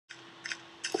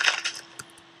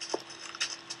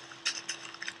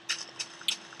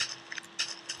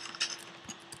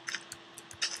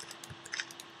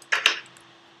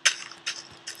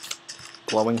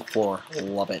Glowing floor.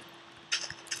 Love it.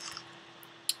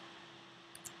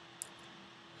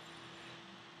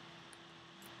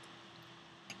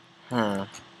 Huh.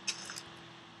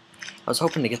 I was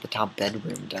hoping to get the top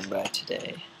bedroom done by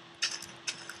today.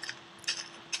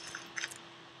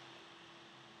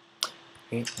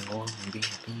 Great and be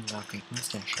happy, my great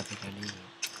mustache, I think I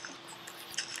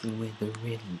need. With the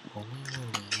rhythm, only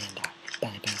and I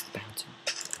bypass the bouncer.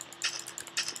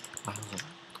 Wow,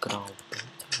 look at all the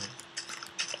time.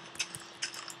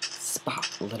 Spot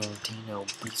little Dino,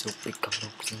 be so big,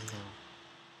 little Dino.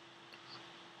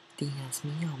 Dios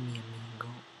mío, mi amigo.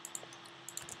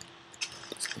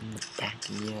 In the back,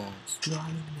 yeah,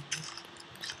 starring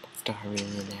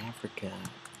in Africa.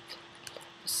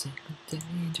 I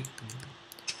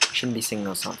shouldn't be singing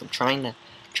those songs. I'm trying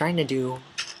to do.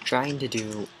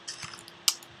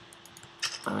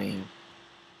 I am.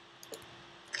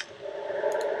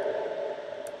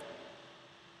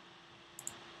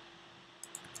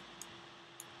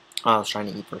 Oh, I was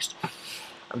trying to eat first.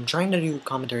 I'm trying to do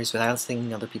commentaries without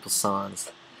singing other people's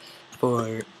songs.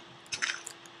 For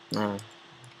I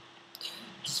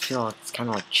just feel like it's kind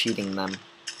of like cheating them.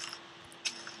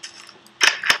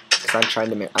 Cause I tried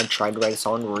to write a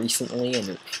song recently, and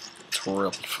it's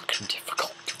really fucking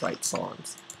difficult to write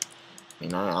songs. I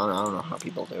mean, I don't know how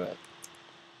people do it.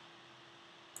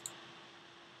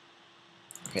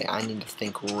 Okay, I need to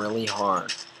think really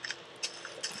hard.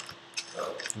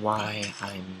 Why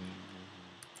I'm...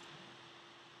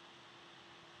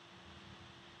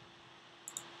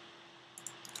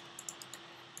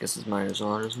 Guess it's might as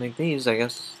well just make these. I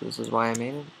guess this is why I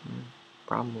made it.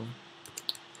 Probably.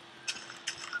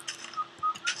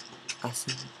 I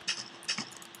see.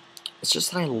 It's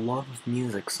just that I love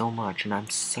music so much, and I'm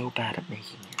so bad at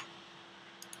making it.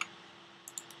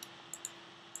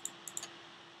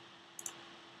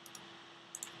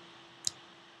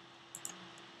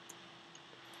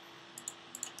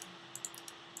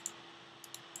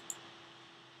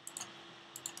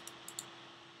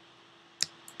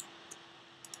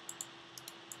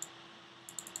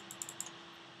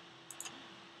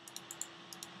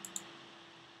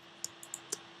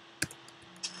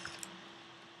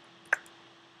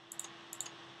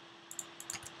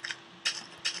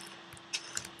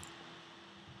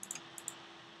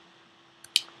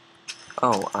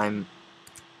 Oh, I'm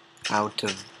out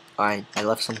of... I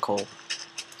left some coal.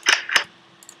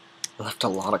 I left a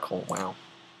lot of coal, wow.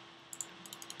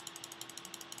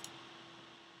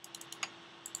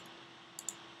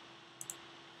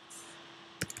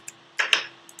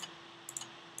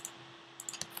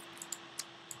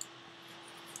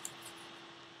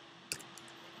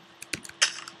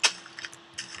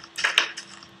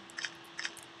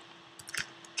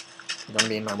 Don't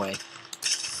be in my way.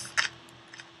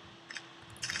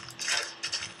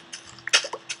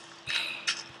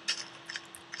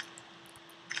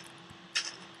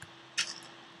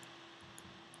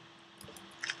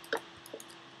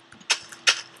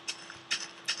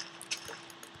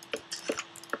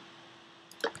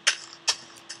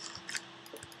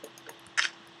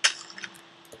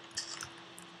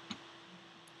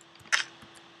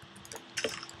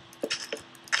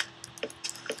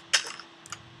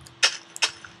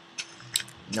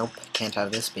 Nope, can't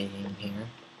have this being in here.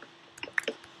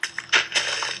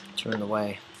 Turn the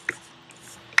way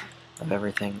of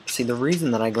everything. See, the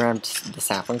reason that I grabbed the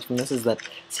saplings from this is that,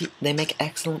 see, they make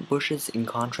excellent bushes in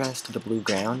contrast to the blue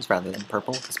grounds rather than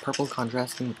purple, because purple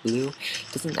contrasting with blue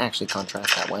doesn't actually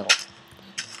contrast that well.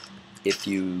 If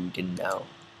you didn't know.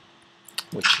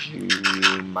 Which you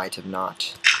might have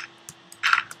not.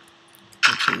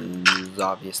 Which is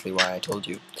obviously why I told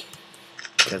you.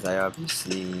 Because I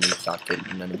obviously thought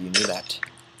that none of you knew that.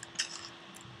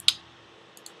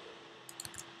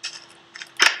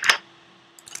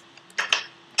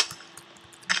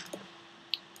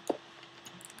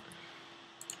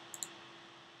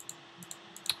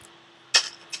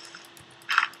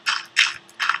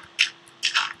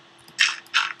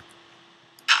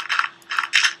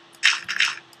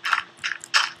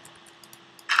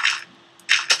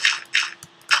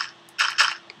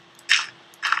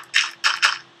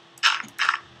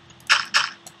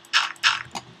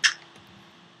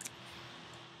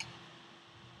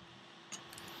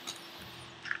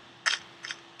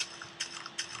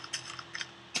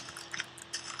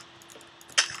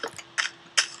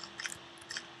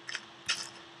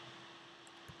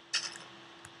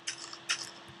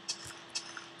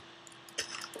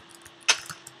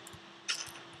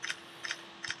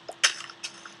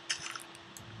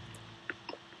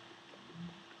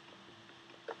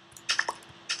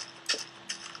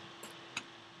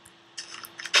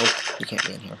 Oh, you can't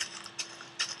be in here.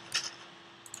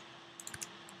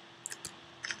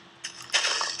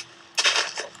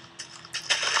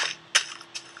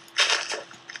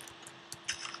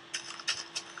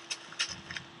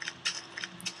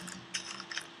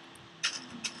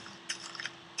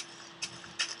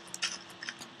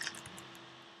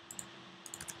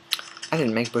 I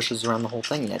didn't make bushes around the whole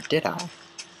thing yet, did I?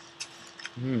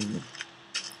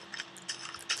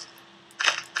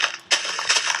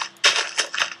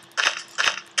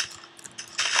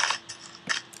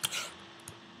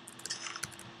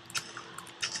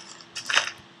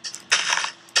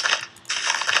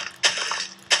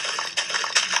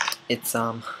 It's,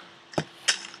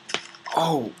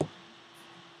 oh!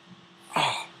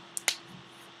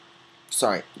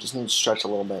 Sorry, just need to stretch a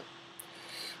little bit.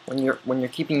 When you're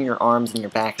keeping your arms and your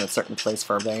back in a certain place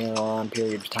for a very long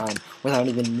period of time without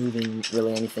even moving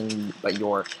really anything but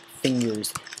your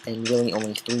fingers, and really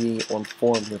only 3 or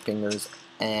 4 of your fingers,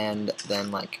 and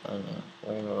then like, I don't know,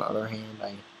 with the other hand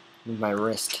I move my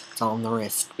wrist. It's all in the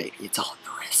wrist, baby. It's all in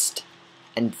the wrist.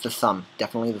 And the thumb,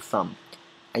 definitely the thumb.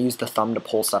 I use the thumb to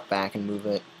pull stuff back and move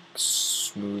it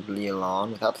smoothly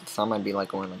along. Without the thumb, I'd be like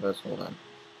going like this all the time.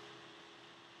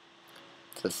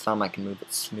 With the thumb, I can move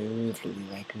it smoothly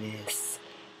like this.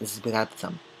 This is without the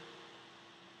thumb.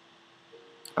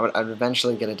 I'd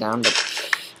eventually get it down, but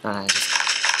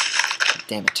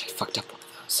damn it, I fucked up one of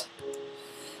those.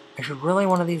 I should really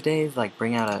one of these days like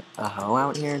bring out a hoe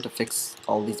out here to fix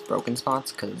all these broken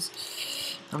spots, because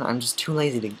I don't know, I'm just too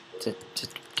lazy to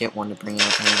get one to bring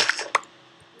out here.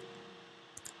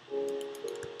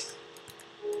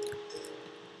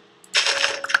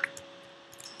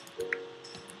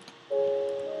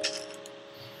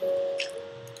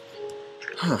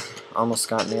 Almost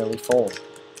got nearly full.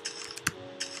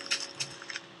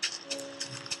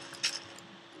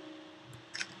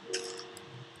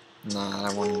 Nah,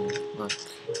 that wouldn't look.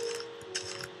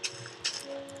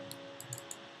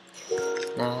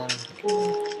 Nah.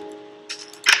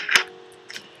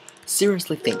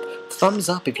 Seriously think. Thumbs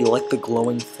up if you like the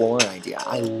glowing floor idea.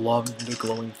 I love the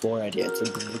glowing floor idea. It's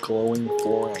a glowing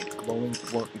floor idea. Glowing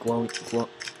floor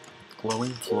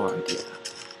idea.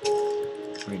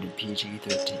 Rated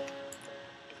PG-13.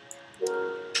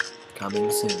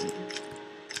 Coming soon.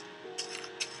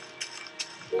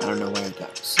 I don't know where it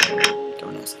goes, so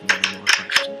don't ask me any more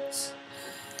questions.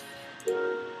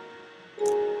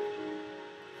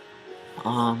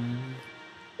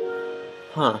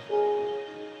 Huh.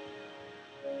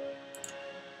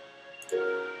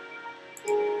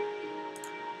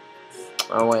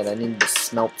 Oh wait, I need to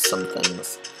smelt some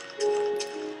things.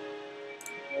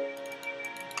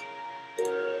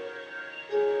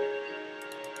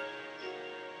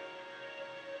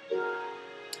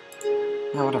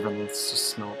 Yeah, whatever, let's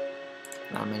just smelt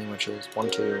that many witches.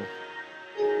 1, 2.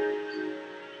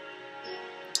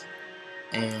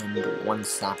 And 1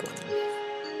 sapling.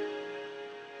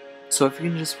 So if you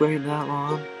can just wait that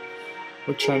long,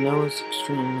 which I know is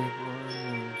extremely boring,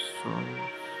 and so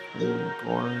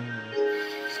boring.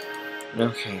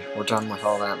 Okay, we're done with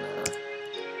all that matter.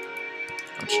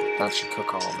 That should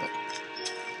cook all of it.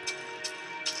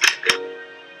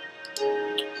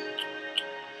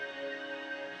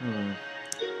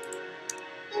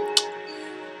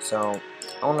 So,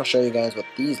 I want to show you guys what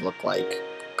these look like,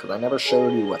 because I never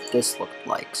showed you what this looked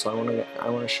like. So I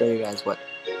want to show you guys what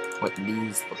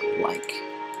these look like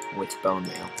with bone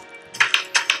meal,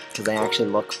 because they actually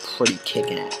look pretty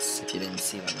kick-ass if you didn't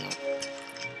see them yet.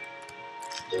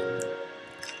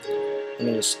 Let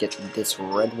me just get this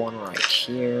red one right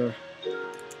here.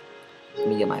 Let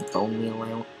me get my bone meal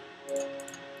out.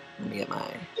 Let me get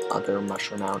my other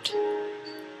mushroom out.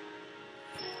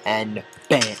 And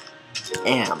bam!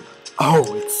 Am.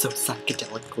 Oh, it's so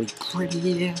psychedelically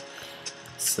pretty.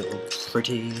 So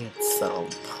pretty, it's so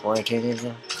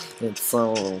pretty. It's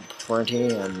so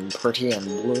pretty and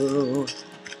blue.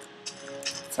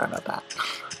 Sorry about that.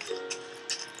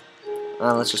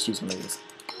 Let's just use one of these.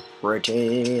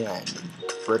 Pretty, and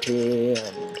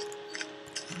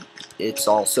it's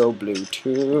also blue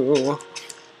too.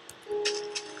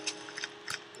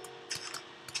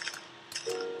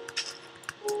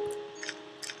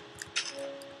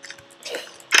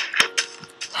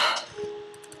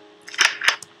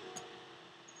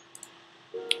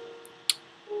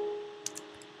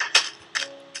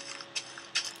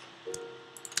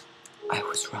 I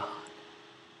was wrong.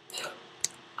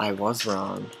 I was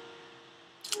wrong.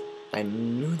 I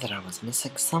knew that I was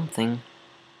missing something.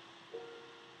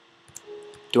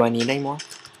 Do I need any more?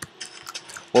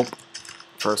 Well,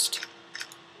 first.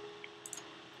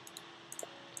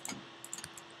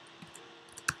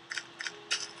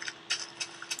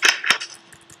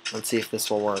 Let's see if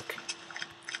this will work.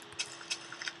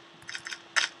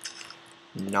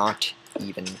 Not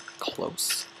even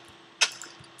close.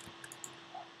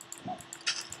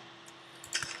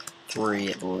 3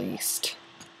 at least.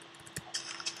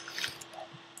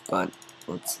 But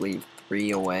let's leave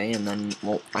 3 away, and then,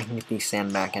 well, I can get these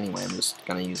sand back anyway. I'm just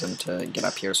gonna use them to get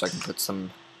up here so I can put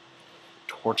some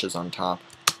torches on top,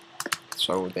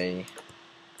 so they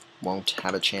won't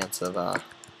have a chance of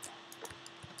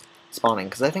spawning.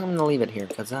 Because I think I'm gonna leave it here,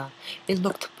 because it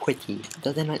looked pretty.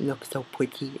 Doesn't it look so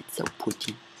pretty? It's so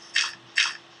pretty.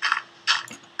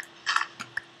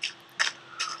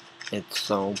 It's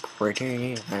so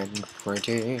pretty and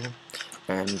pretty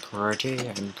and pretty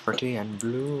and pretty and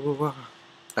blue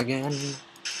again.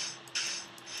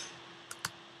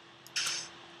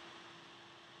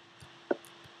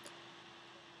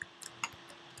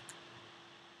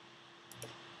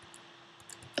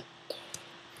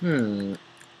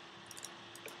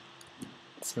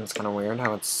 Seems kind of weird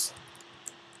how it's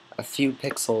a few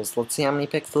pixels. Let's see how many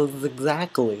pixels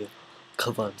exactly.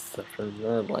 Cause I'm such a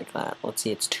nerd like that. Let's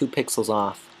see, it's 2 pixels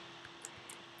off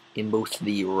in both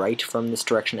the right from this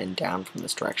direction and down from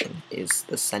this direction. Is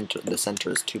the center? The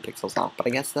center is 2 pixels off, but I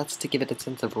guess that's to give it a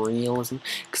sense of realism.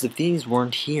 Because if these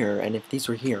weren't here and if these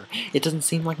were here, it doesn't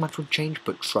seem like much would change.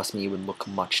 But trust me, it would look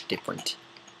much different.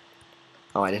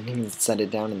 Oh, I didn't even set it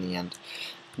down in the end.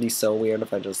 It'd be so weird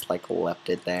if I just like left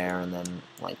it there and then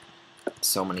like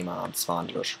so many mobs spawned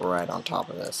just right on top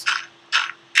of this.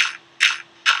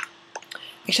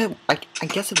 Actually, I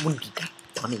guess it wouldn't be that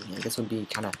funny. I guess it would be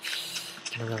kind of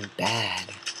really bad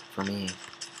for me.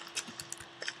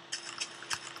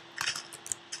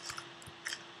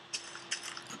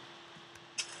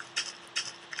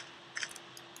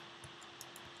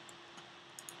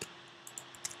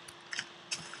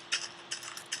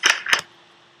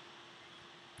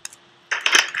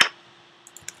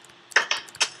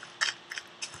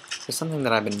 There's something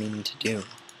that I've been meaning to do.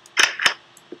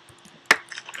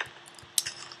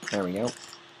 There we go.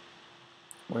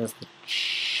 Where's the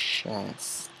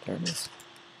chest? There it is.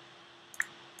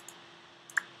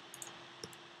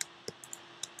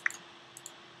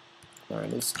 There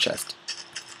it is, chest.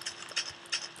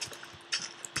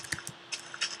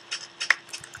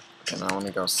 Okay, now let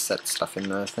me go set stuff in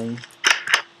the thing.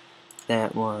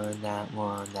 That one, that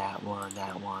one, that one,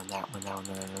 that one, that one, that one,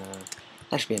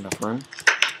 that should be enough room.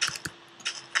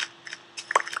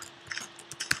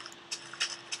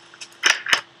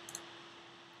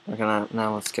 Okay,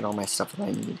 now let's get all my stuff that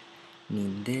I need.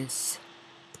 Need this.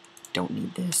 Don't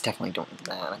need this. Definitely don't need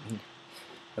that. I mean,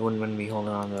 I wouldn't be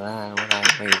holding on to that, would I?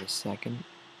 Wait a second.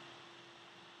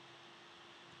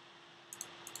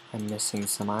 I'm missing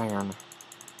some iron.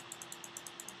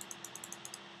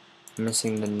 I'm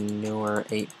missing the newer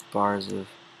 8 bars of...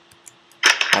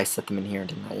 I set them in here,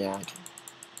 didn't I? Yeah, I did.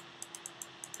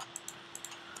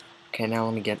 Okay, now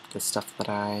let me get the stuff that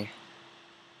I...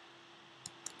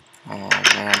 and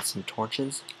add some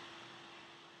torches.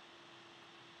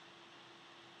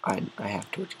 I have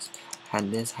torches.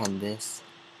 Had this, had this.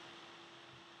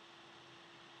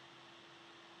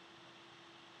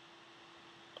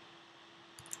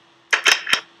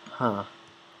 Huh.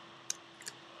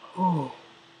 Oh.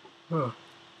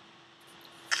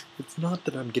 It's not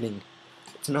that I'm getting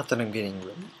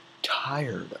really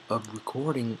tired of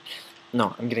recording.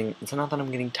 No, it's not that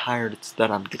I'm getting tired, it's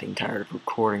that I'm getting tired of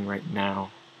recording right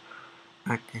now.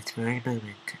 At this very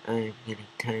moment, I'm getting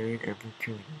tired of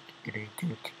recording, and I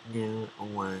don't know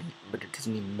why, but it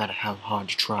doesn't even matter how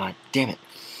hard you try. Damn it!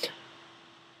 I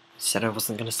said I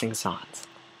wasn't gonna sing songs.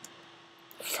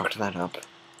 Fucked that up.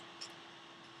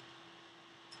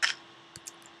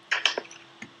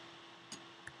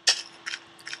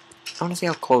 I wanna see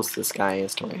how close this guy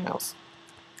is to my house.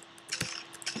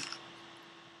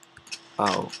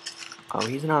 Oh,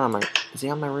 he's not on my... Is he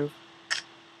on my roof?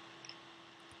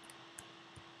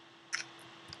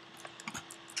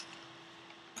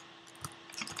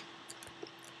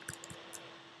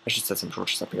 I should set some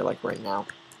torches up here, like, right now.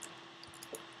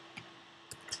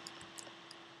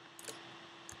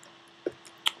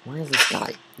 Where is this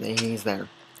guy? He's there.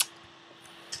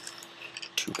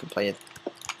 2 can play it.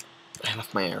 I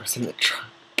left my arrows in the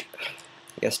trunk.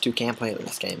 I guess 2 can't play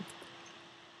this game.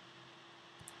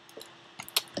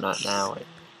 Not now.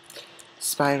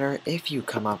 Spider, if you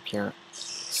come up here,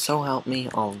 so help me,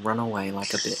 I'll run away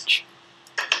like a bitch.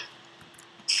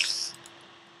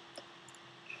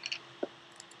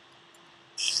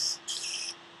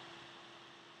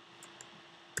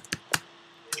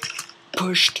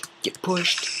 Pushed. Get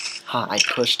pushed. Ha, I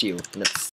pushed you. And it's